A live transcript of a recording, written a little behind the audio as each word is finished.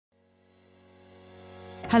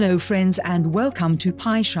Hello friends and welcome to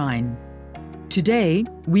PyShine. Today,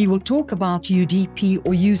 we will talk about UDP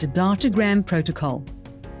or User Datagram Protocol.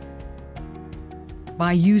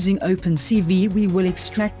 By using OpenCV we will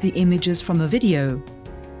extract the images from a video.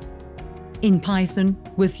 In Python,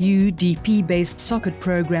 with UDP-based socket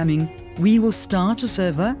programming, we will start a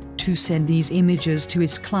server to send these images to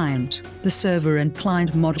its client. The server and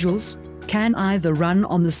client modules can either run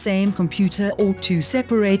on the same computer or two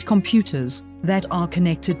separate computers that are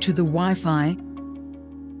connected to the Wi-Fi.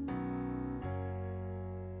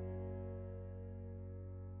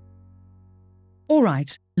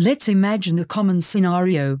 Alright, let's imagine a common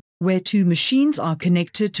scenario where two machines are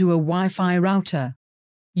connected to a Wi-Fi router.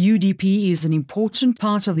 UDP is an important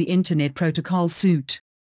part of the Internet Protocol suite.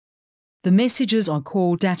 The messages are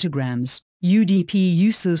called datagrams. UDP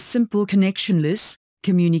uses simple connectionless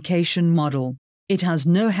communication model. It has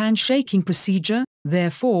no handshaking procedure,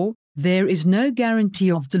 therefore, there is no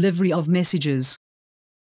guarantee of delivery of messages.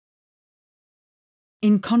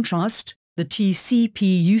 In contrast, the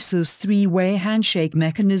TCP uses three-way handshake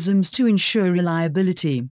mechanisms to ensure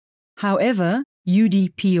reliability. However,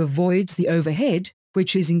 UDP avoids the overhead,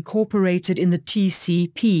 which is incorporated in the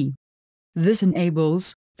TCP. This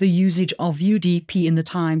enables the usage of UDP in the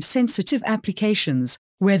time-sensitive applications,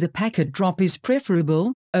 where the packet drop is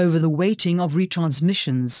preferable over the waiting of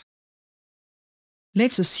retransmissions.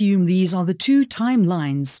 Let's assume these are the two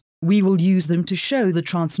timelines. We will use them to show the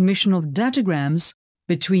transmission of datagrams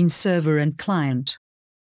between server and client.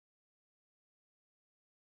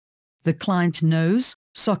 The client knows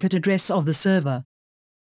socket address of the server.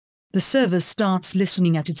 The server starts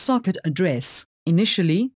listening at its socket address.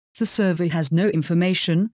 Initially, the server has no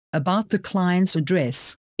information about the client's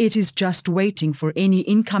address. It is just waiting for any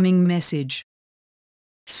incoming message.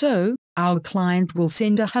 So, our client will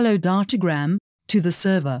send a hello datagram to the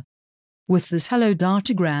server. With this hello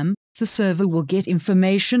datagram, the server will get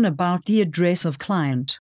information about the address of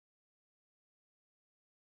client.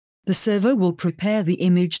 The server will prepare the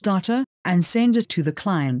image data and send it to the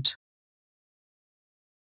client.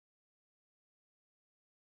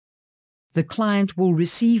 The client will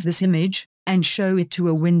receive this image and show it to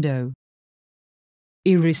a window.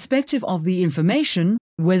 Irrespective of the information,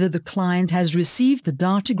 whether the client has received the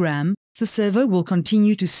datagram, the server will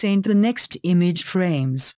continue to send the next image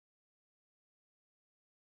frames.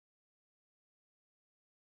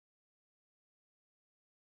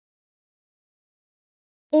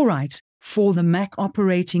 Alright, for the Mac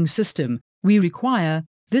operating system, we require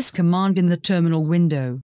this command in the terminal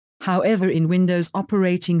window. However, in Windows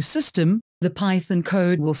operating system, the Python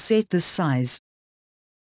code will set this size.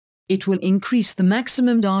 It will increase the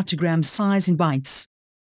maximum datagram size in bytes.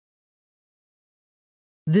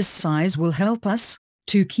 This size will help us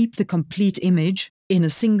to keep the complete image in a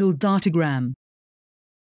single datagram.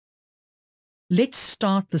 Let's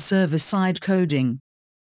start the server-side coding.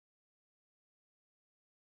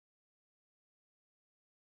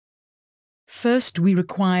 First, we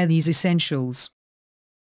require these essentials.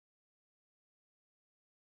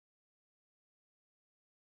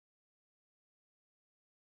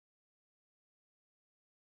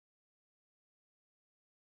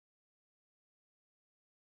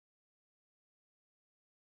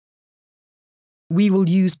 We will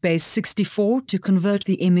use base 64 to convert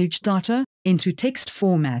the image data into text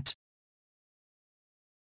format.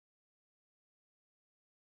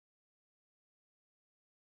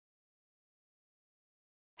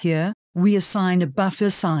 Here, we assign a buffer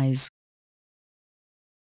size.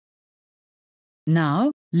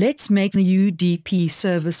 Now, let's make the UDP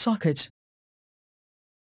server socket.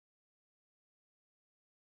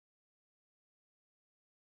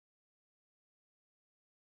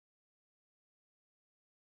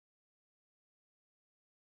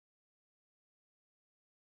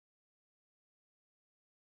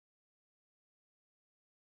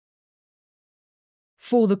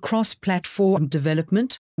 For the cross-platform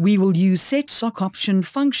development, we will use setSockOption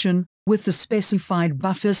function with the specified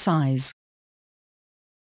buffer size.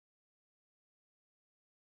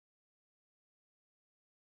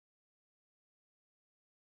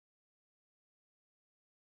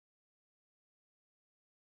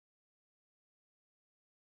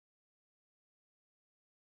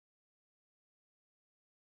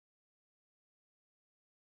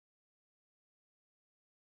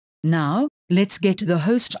 Now, let's get the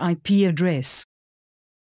host IP address.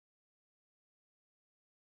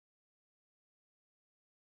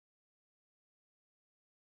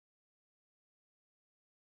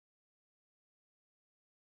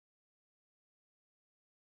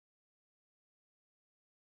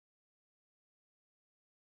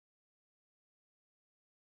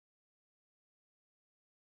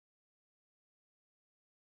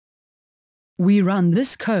 We run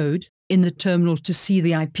this code in the terminal to see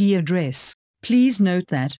the IP address. Please note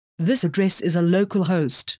that this address is a local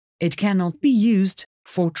host. It cannot be used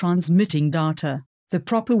for transmitting data. The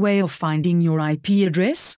proper way of finding your IP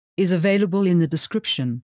address is available in the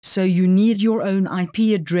description, so you need your own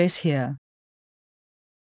IP address here.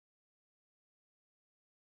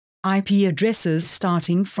 IP addresses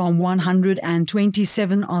starting from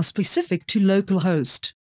 127 are specific to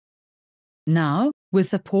localhost. Now, with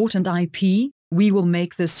the port and IP, we will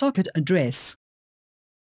make the socket address.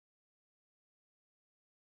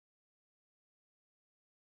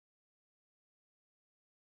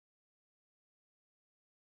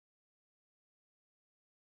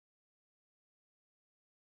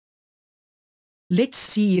 Let's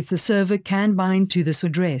see if the server can bind to this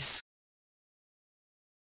address.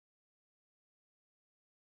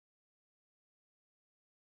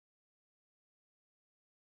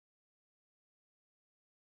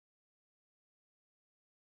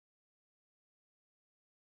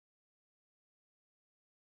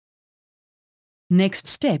 Next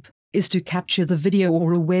step is to capture the video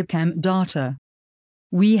or a webcam data.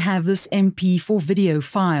 We have this MP4 video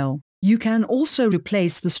file. You can also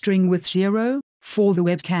replace the string with 0 for the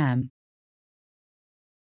webcam.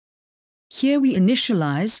 Here we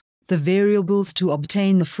initialize the variables to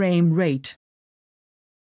obtain the frame rate.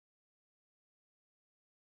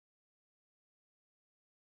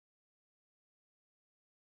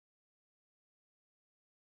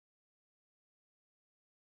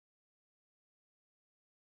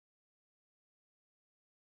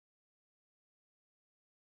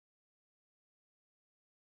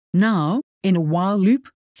 Now, in a while loop,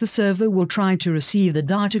 the server will try to receive the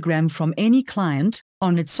datagram from any client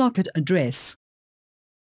on its socket address.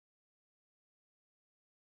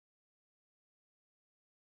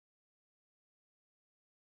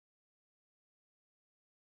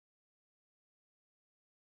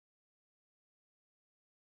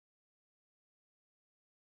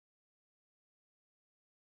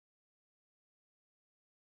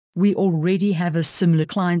 We already have a similar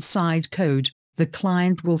client-side code. The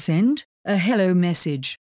client will send a hello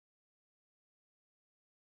message.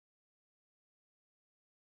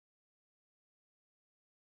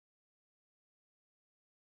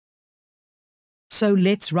 So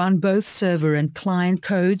let's run both server and client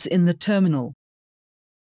codes in the terminal.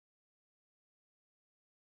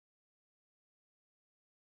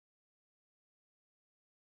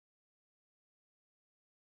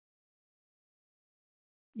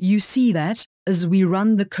 You see that, as we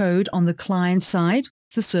run the code on the client side,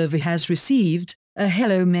 the server has received a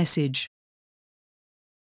hello message.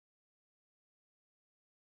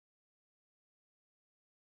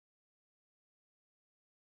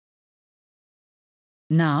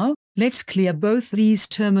 Now, let's clear both these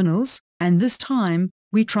terminals, and this time,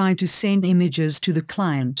 we try to send images to the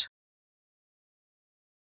client.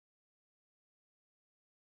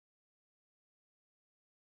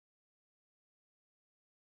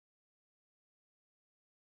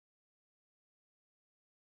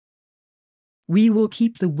 We will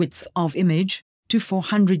keep the width of image to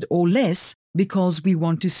 400 or less, because we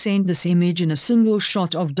want to send this image in a single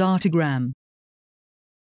shot of datagram.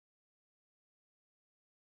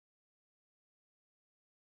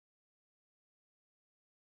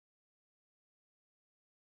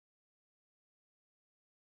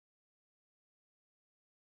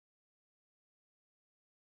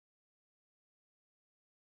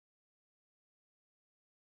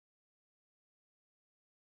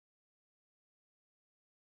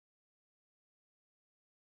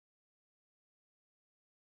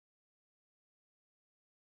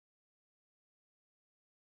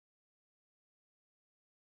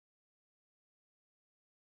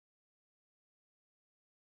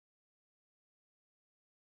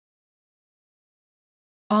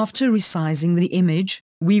 After resizing the image,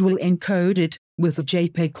 we will encode it with a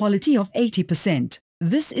JPEG quality of 80%.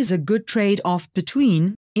 This is a good trade-off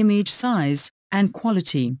between image size and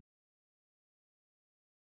quality.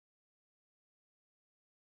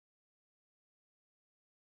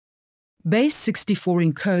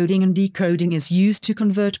 Base64 encoding and decoding is used to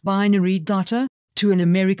convert binary data to an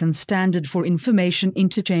American Standard for Information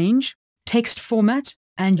Interchange, text format,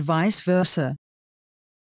 and vice versa.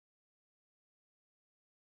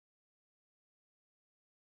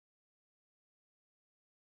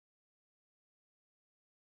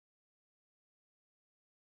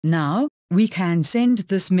 Now, we can send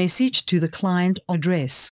this message to the client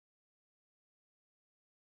address.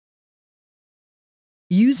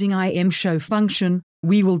 Using imshow function,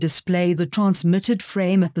 we will display the transmitted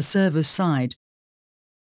frame at the server side.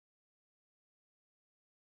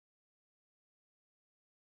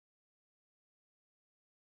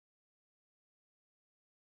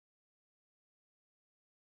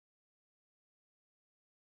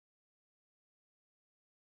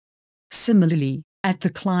 Similarly, at the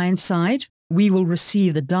client side, we will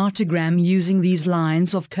receive the datagram using these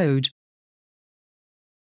lines of code.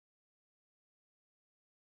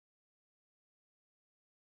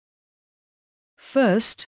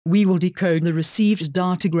 First, we will decode the received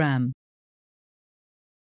datagram.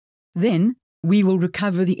 Then, we will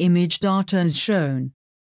recover the image data as shown.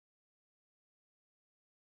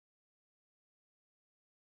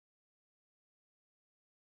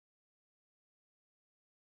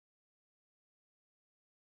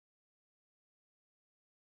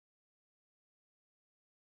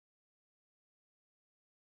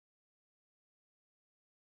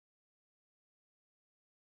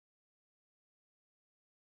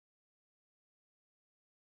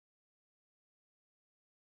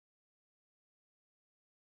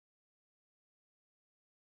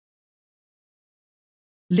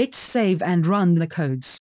 Let's save and run the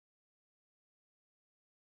codes.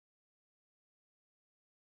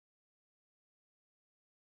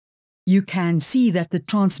 You can see that the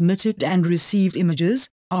transmitted and received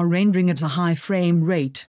images are rendering at a high frame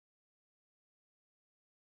rate.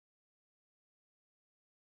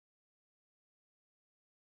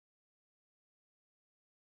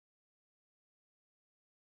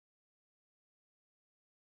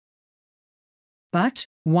 But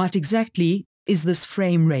what exactly is this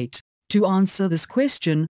frame rate? To answer this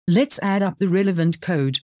question, let's add up the relevant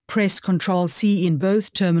code. Press Ctrl+C in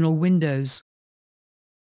both terminal windows.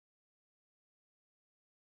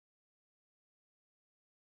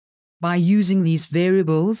 By using these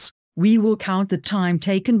variables, we will count the time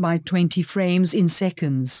taken by 20 frames in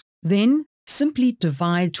seconds. Then, simply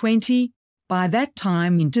divide 20 by that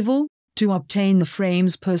time interval to obtain the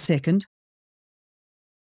frames per second.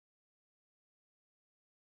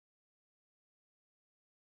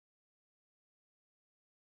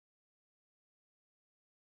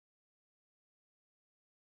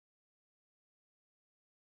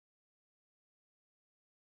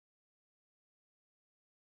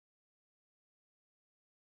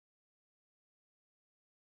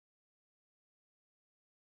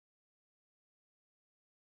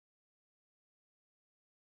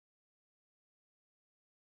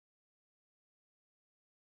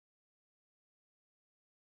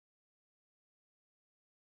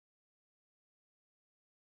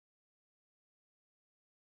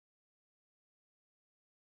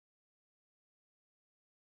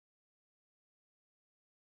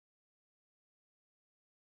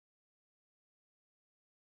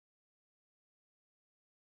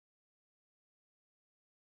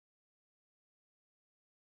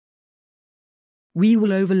 We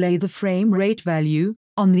will overlay the frame rate value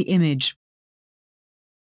on the image.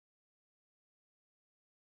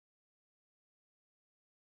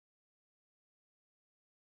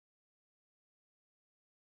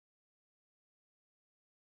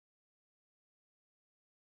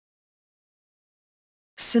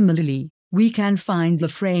 Similarly, we can find the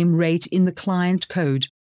frame rate in the client code.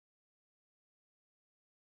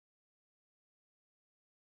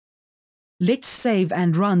 Let's save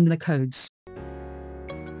and run the codes.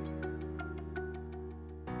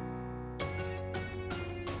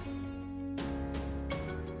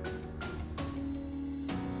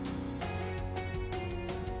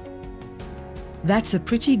 That's a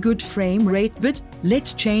pretty good frame rate, but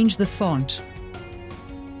let's change the font.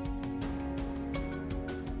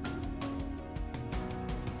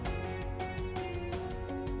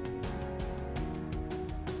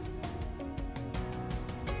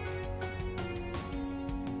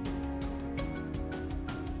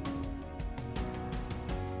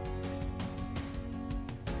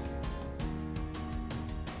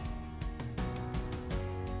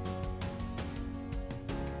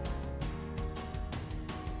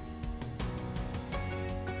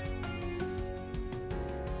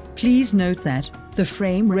 Please note that the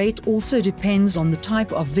frame rate also depends on the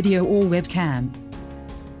type of video or webcam.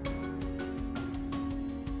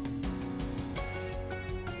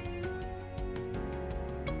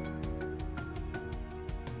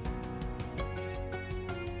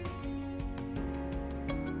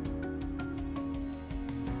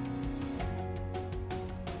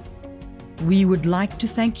 We would like to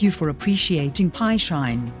thank you for appreciating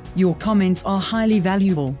PyShine. Your comments are highly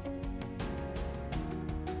valuable.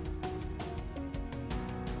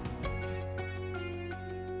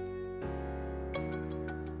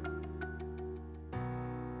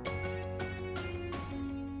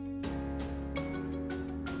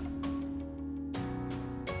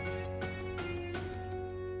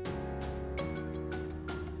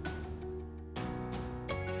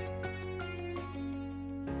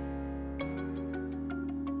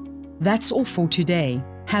 That's all for today.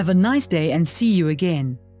 Have a nice day and see you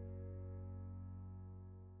again.